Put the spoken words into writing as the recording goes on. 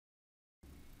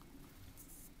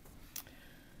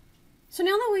So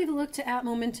now that we've looked at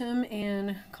momentum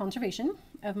and conservation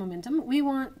of momentum, we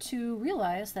want to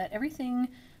realize that everything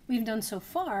we've done so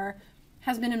far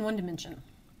has been in one dimension.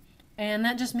 And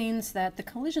that just means that the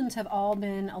collisions have all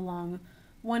been along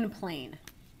one plane.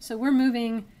 So we're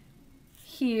moving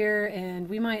here and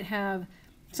we might have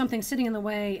something sitting in the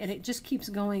way and it just keeps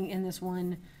going in this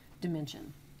one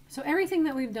dimension. So everything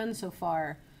that we've done so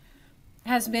far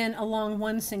has been along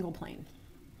one single plane.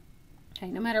 Okay,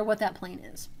 no matter what that plane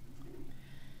is.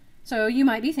 So you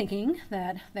might be thinking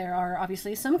that there are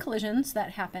obviously some collisions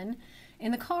that happen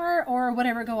in the car or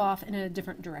whatever go off in a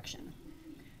different direction.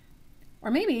 Or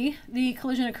maybe the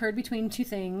collision occurred between two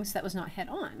things that was not head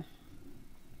on.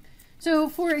 So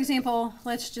for example,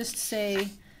 let's just say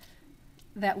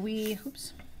that we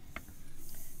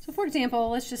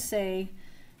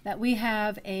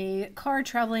have a car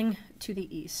traveling to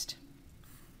the east.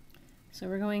 So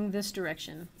we're going this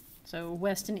direction, so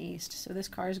west and east. So this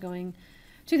car is going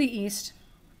to the east,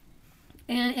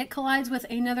 and it collides with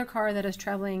another car that is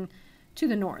traveling to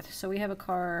the north. So we have a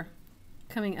car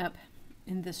coming up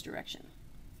in this direction.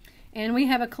 And we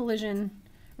have a collision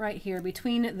right here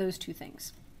between those two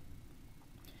things.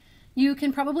 You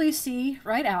can probably see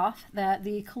right off that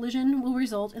the collision will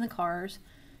result in the cars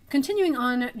continuing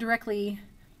on directly,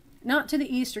 not to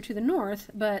the east or to the north,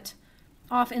 but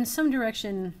off in some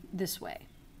direction this way.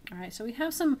 All right, so we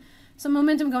have some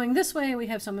momentum going this way, we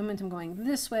have some momentum going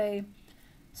this way.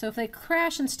 So if they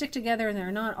crash and stick together, they're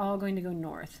not all going to go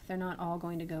north. They're not all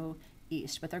going to go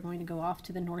east, but they're going to go off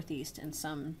to the northeast in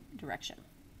some direction.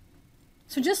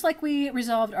 So just like we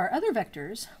resolved our other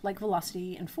vectors, like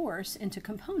velocity and force, into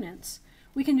components,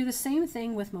 we can do the same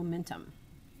thing with momentum.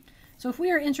 So if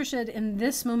we are interested in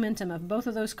this momentum of both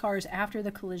of those cars after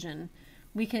the collision,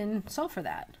 we can solve for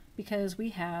that because we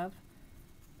have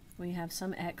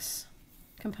some x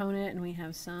component and we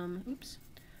have some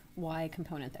y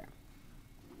component there.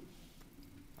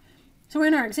 So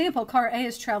in our example, car A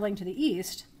is traveling to the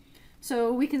east,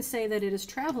 so we can say that it is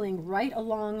traveling right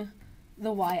along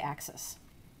the y-axis.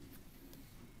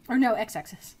 Or no,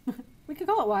 x-axis. We could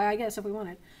call it y, I guess, if we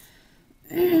wanted.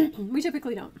 We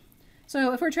typically don't.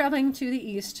 So if we're traveling to the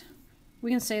east,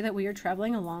 we can say that we are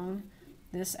traveling along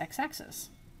this x-axis.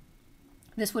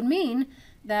 This would mean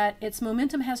that its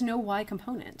momentum has no y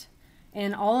component,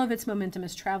 and all of its momentum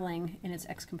is traveling in its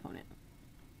x component.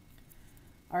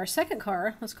 Our second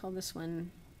car, let's call this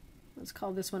one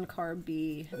car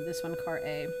B, and this one car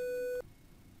A.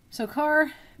 So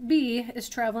car B is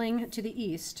traveling to the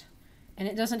east, and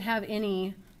it doesn't have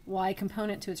any y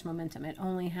component to its momentum. It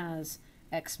only has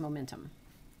x momentum.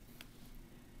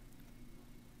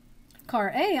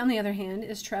 Car A, on the other hand,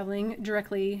 is traveling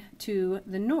directly to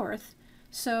the north,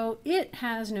 so it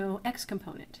has no x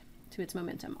component to its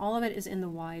momentum. All of it is in the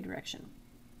y direction.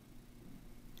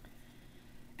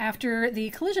 After the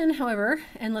collision, however,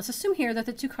 and let's assume here that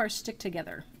the two cars stick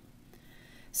together.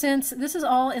 Since this is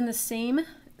all in the same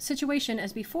situation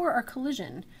as before our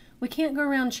collision, we can't go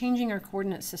around changing our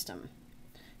coordinate system.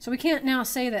 So we can't now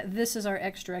say that this is our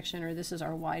x direction or this is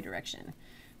our y direction.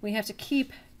 We have to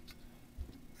keep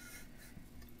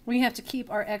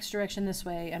our x direction this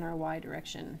way and our y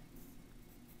direction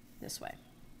this way.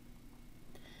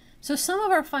 So some of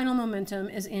our final momentum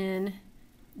is in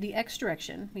the x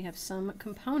direction. We have some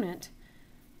component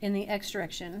in the x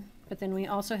direction, but then we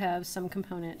also have some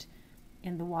component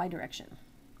in the y direction.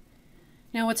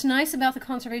 Now what's nice about the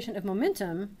conservation of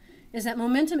momentum is that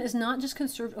momentum is not just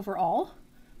conserved overall,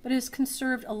 but is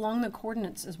conserved along the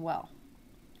coordinates as well.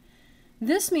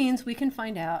 This means we can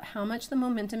find out how much the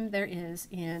momentum there is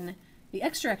in the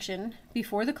x direction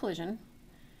before the collision,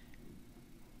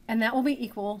 and that will be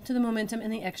equal to the momentum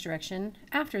in the x direction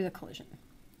after the collision.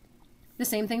 The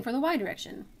same thing for the y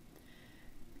direction.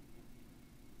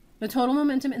 The total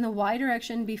momentum in the y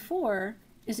direction before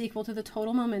is equal to the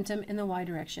total momentum in the y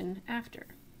direction after.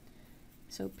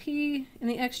 So P in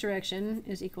the x direction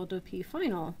is equal to P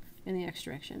final in the x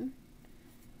direction,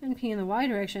 and P in the y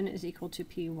direction is equal to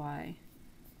Py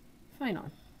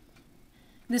final.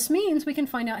 This means we can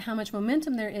find out how much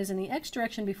momentum there is in the x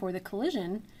direction before the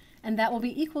collision, and that will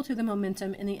be equal to the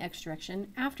momentum in the x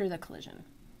direction after the collision.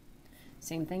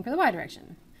 Same thing for the y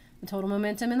direction. The total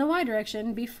momentum in the y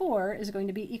direction before is going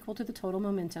to be equal to the total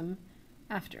momentum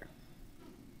after.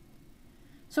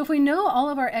 So if we know all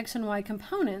of our x and y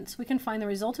components, we can find the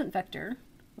resultant vector,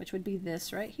 which would be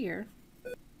this right here,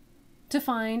 to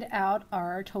find out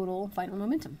our total final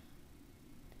momentum.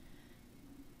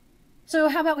 So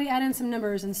how about we add in some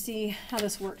numbers and see how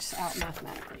this works out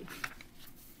mathematically.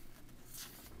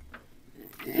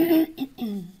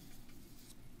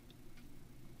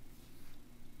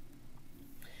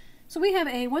 So we have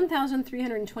a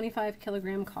 1,325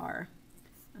 kilogram car.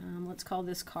 Let's call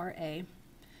this car A,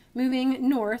 moving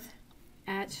north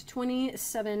at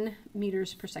 27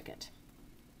 meters per second.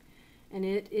 And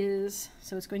it is,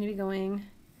 so it's going to be going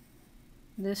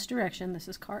this direction. This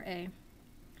is car A.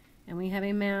 And we have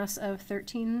a mass of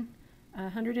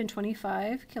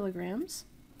 1,325 kilograms.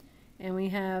 And we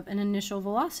have an initial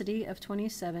velocity of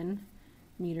 27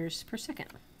 meters per second.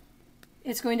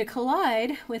 It's going to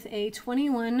collide with a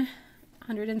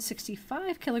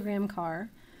 2,165 kilogram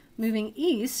car moving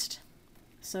east,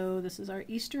 so this is our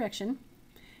east direction,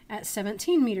 at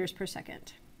 17 meters per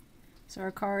second. So our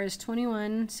car is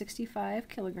 2,165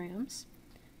 kilograms,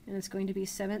 and it's going to be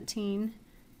 17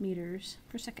 meters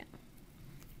per second.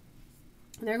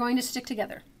 They're going to stick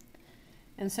together.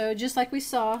 And so just like we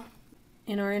saw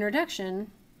in our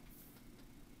introduction,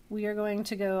 we are going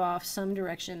to go off some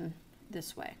direction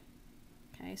this way.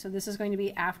 Okay, so this is going to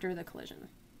be after the collision.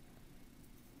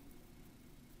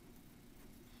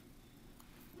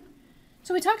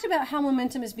 So we talked about how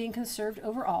momentum is being conserved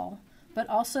overall, but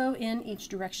also in each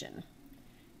direction.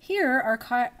 Here, our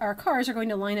cars are going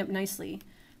to line up nicely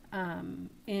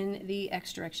in the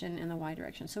X direction and the Y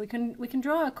direction. So we can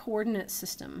draw a coordinate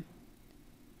system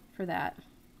for that.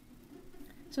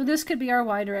 So this could be our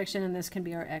Y direction and this can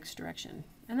be our X direction.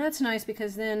 And that's nice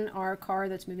because then our car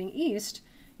that's moving east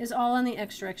is all in the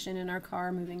X direction and our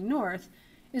car moving north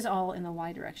is all in the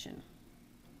Y direction.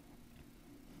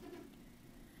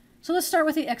 So let's start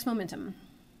with the X momentum.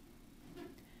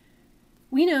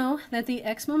 We know that the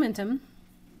X momentum,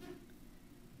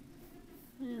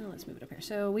 let's move it up here.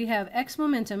 So we have X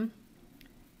momentum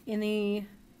in the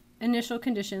initial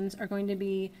conditions are going to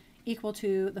be equal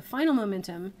to the final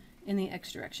momentum in the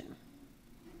X direction.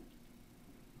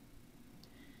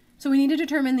 So we need to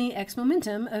determine the X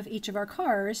momentum of each of our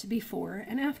cars before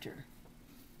and after.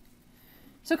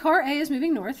 So car A is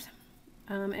moving north,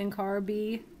 and car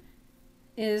B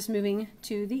is moving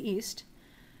to the east.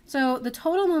 So the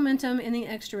total momentum in the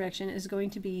X direction is going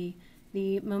to be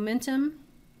the momentum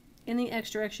in the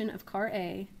X direction of car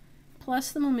A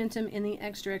plus the momentum in the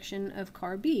X direction of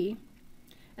car B,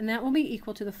 and that will be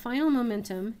equal to the final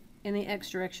momentum in the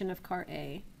X direction of car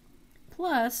A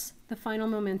plus the final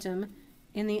momentum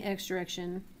in the X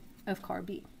direction of car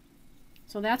B.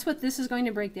 So that's what this is going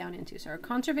to break down into. So our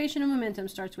conservation of momentum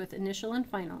starts with initial and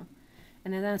final,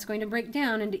 and then that's going to break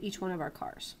down into each one of our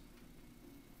cars.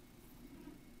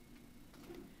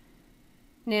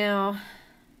 Now,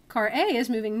 car A is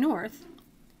moving north,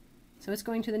 so it's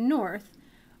going to the north,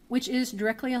 which is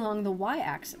directly along the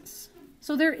y-axis.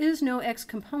 So there is no X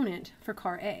component for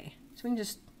car A. So we can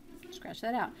just scratch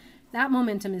that out. That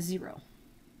momentum is 0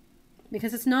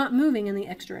 because it's not moving in the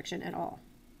X direction at all.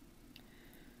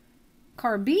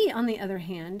 Car B, on the other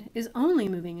hand, is only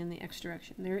moving in the X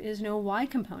direction. There is no Y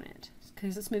component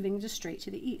because it's moving just straight to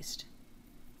the east.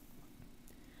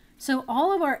 So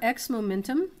all of our X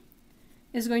momentum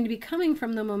is going to be coming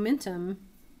from the momentum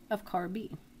of car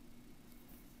B.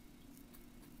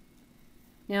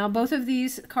 Now both of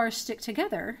these cars stick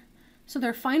together, so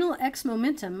their final X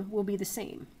momentum will be the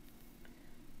same.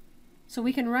 So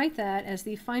we can write that as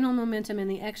the final momentum in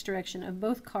the X direction of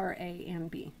both car A and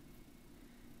B.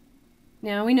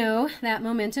 Now we know that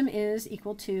momentum is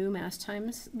equal to mass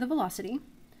times the velocity.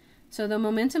 So the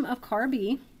momentum of car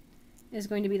B is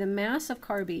going to be the mass of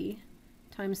car B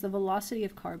times the velocity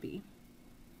of car B.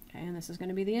 Okay, and this is going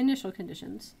to be the initial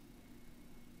conditions.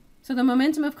 So the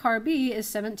momentum of car B is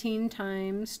 17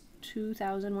 times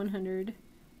 2,100,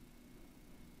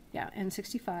 and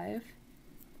 65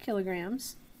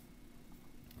 kilograms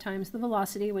times the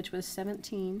velocity, which was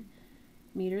 17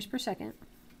 meters per second.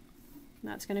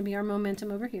 That's going to be our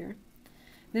momentum over here.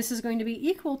 This is going to be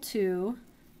equal to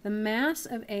the mass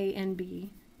of A and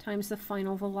B times the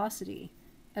final velocity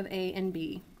of A and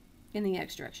B in the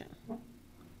X direction.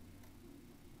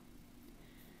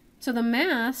 So the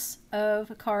mass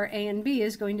of car A and B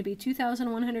is going to be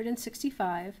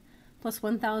 2,165 plus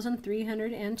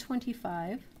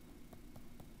 1,325.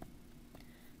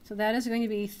 So that is going to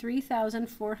be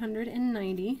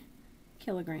 3,490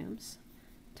 kilograms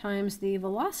times the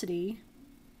velocity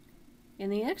in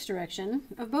the X direction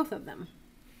of both of them.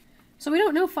 So we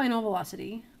don't know final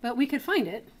velocity, but we could find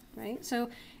it, right? So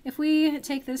if we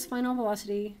take this final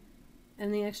velocity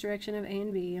in the X direction of A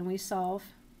and B and we solve,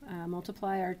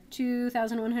 multiply our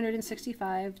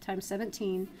 2,165 times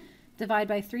 17, divide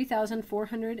by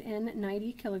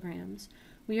 3,490 kilograms,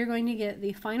 we are going to get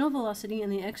the final velocity in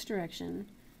the X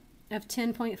direction of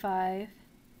 10.5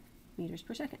 meters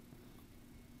per second.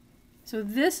 So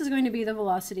this is going to be the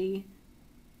velocity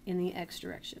in the X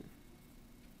direction.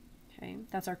 Okay.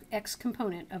 That's our x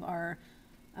component of our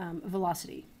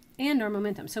velocity and our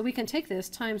momentum. So we can take this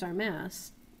times our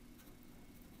mass,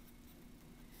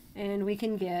 and we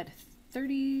can get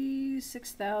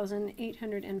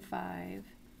 36,805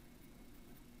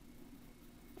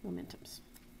 momentums.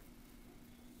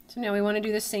 So now we want to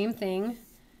do the same thing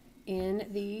in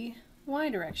the y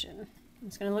direction.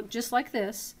 It's going to look just like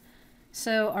this.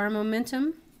 So our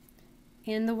momentum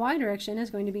in the y direction is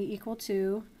going to be equal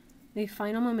to the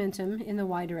final momentum in the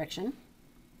y direction.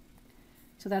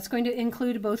 So that's going to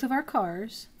include both of our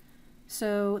cars.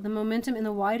 So the momentum in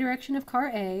the y direction of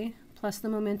car A plus the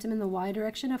momentum in the y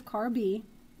direction of car B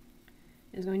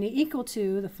is going to equal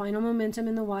to the final momentum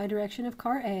in the y direction of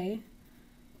car A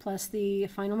plus the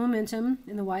final momentum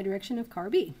in the y direction of car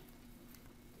B.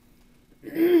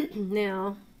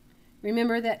 Now,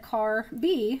 remember that car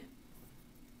B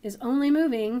is only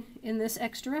moving in this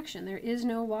x direction. There is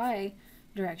no y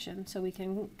direction, so we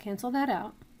can cancel that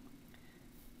out.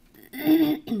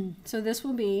 So this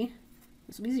will be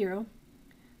 0.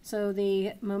 So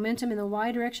the momentum in the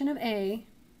y direction of A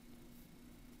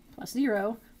plus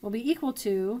 0 will be equal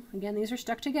to, again, these are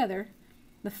stuck together,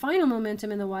 the final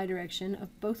momentum in the y direction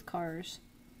of both cars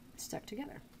stuck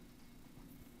together.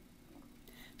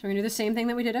 So we're going to do the same thing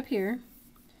that we did up here.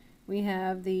 We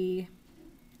have the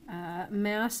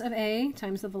mass of A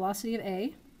times the velocity of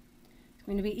A. It's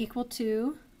going to be equal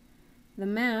to the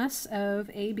mass of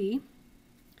AB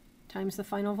times the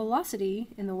final velocity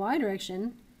in the y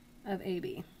direction of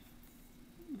AB.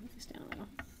 Move this down a little.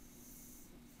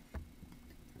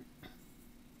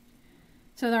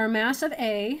 So our mass of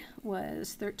A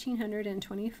was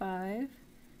 1,325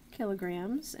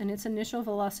 kilograms, and its initial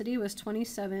velocity was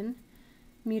 27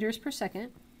 meters per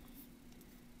second.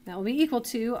 That will be equal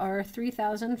to our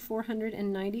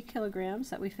 3,490 kilograms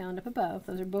that we found up above.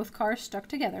 Those are both cars stuck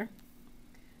together,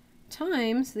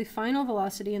 times the final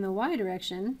velocity in the y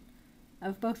direction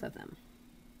of both of them.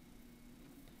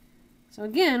 So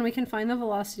again, we can find the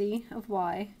velocity of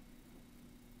y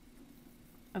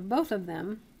of both of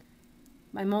them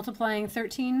by multiplying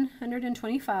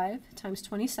 1,325 times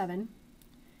 27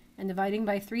 and dividing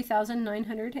by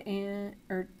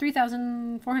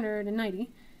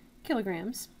 3,490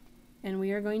 kilograms, and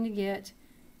we are going to get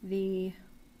the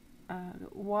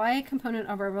y component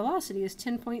of our velocity is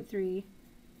 10.3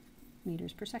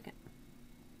 meters per second.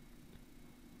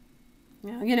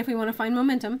 Now again, if we want to find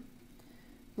momentum,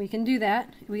 we can do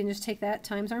that. We can just take that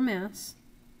times our mass,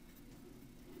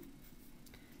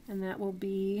 and that will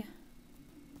be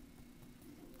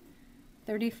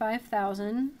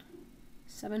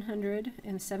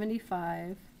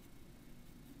 35,775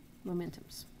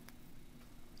 momentums.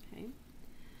 Okay.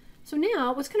 So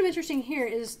now what's kind of interesting here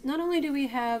is not only do we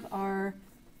have our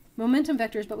momentum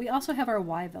vectors, but we also have our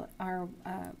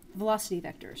velocity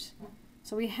vectors.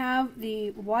 So we have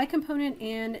the y component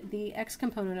and the x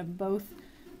component of both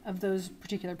of those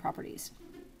particular properties.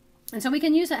 And so we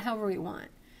can use that however we want.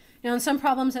 Now in some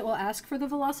problems it will ask for the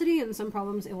velocity, and in some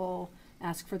problems it will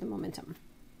ask for the momentum.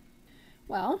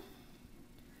 Well,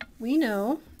 we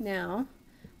know now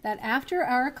that after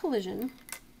our collision,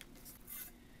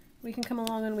 we can come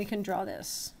along and we can draw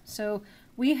this. So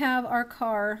we have our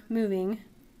car moving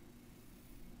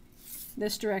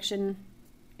this direction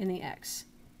in the x.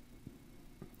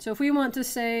 So if we want to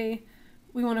say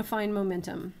we want to find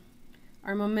momentum,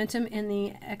 our momentum in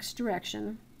the x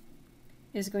direction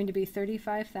is going to be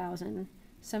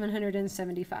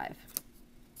 35,775.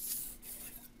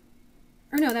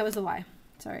 Or no, that was the y.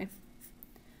 Sorry.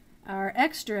 Our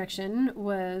x direction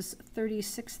was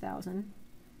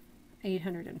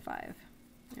 36,805.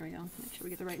 There we go. Make sure we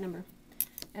get the right number.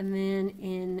 And then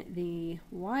in the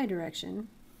y direction,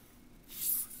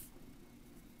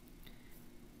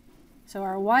 so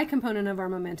our y component of our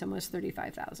momentum was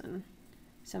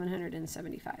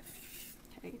 35,775.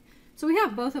 Okay. So we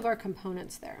have both of our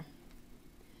components there.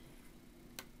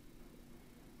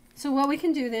 So what we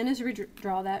can do then is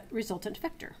draw that resultant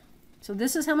vector. So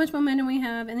this is how much momentum we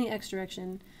have in the x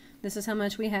direction. This is how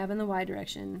much we have in the y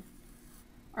direction.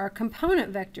 Our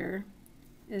component vector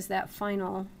is that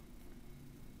final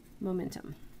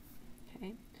momentum.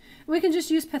 Okay. We can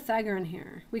just use Pythagorean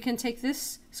here. We can take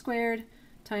this squared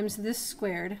times this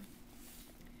squared.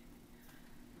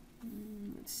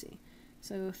 Let's see.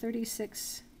 So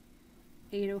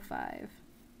 36,805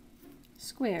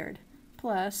 squared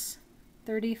plus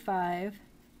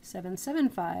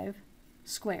 35,775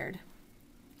 squared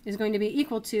is going to be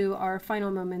equal to our final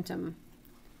momentum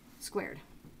squared.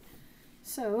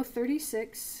 So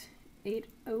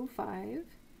 36,805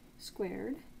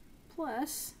 squared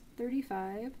plus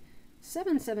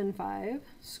 35,775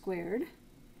 squared.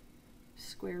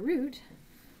 square root,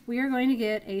 we are going to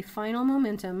get a final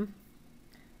momentum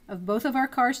of both of our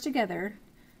cars together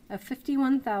of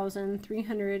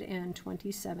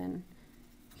 51,327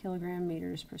 kilogram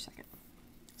meters per second.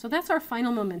 So that's our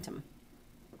final momentum.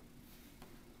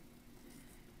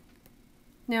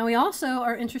 Now we also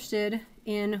are interested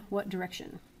in what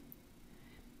direction.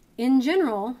 In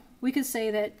general, we could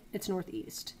say that it's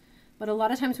northeast, but a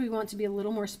lot of times we want to be a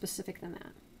little more specific than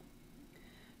that.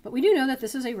 But we do know that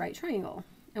this is a right triangle,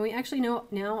 and we actually know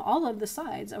now all of the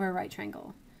sides of our right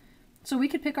triangle. So we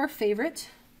could pick our favorite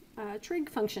trig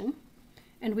function,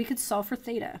 and we could solve for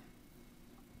theta.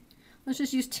 Let's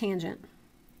just use tangent,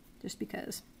 just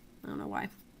because. I don't know why.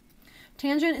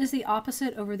 Tangent is the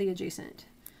opposite over the adjacent.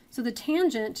 So the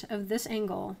tangent of this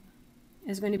angle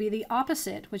is going to be the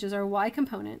opposite, which is our y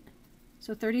component,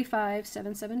 so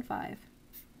 35,775,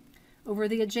 over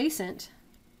the adjacent,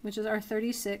 which is our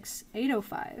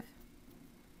 36,805.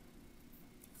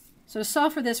 So to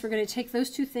solve for this, we're going to take those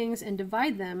two things and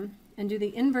divide them and do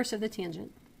the inverse of the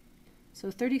tangent.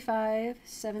 So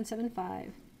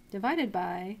 35,775 divided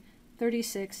by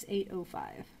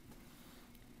 36,805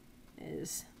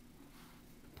 is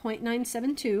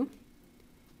 0.972.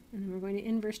 And then we're going to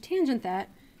inverse tangent that.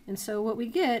 And so what we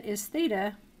get is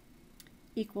theta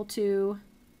equal to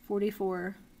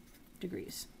 44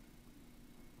 degrees.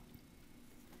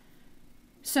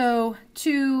 So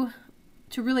to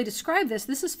really describe this,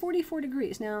 this is 44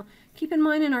 degrees. Now, keep in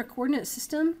mind in our coordinate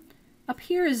system, up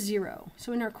here is 0.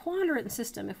 So in our quadrant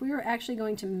system, if we were actually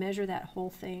going to measure that whole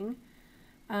thing,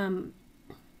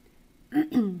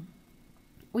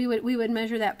 we would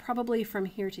measure that probably from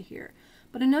here to here.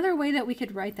 But another way that we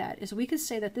could write that is we could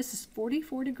say that this is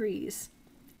 44 degrees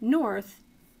north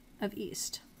of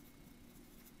east.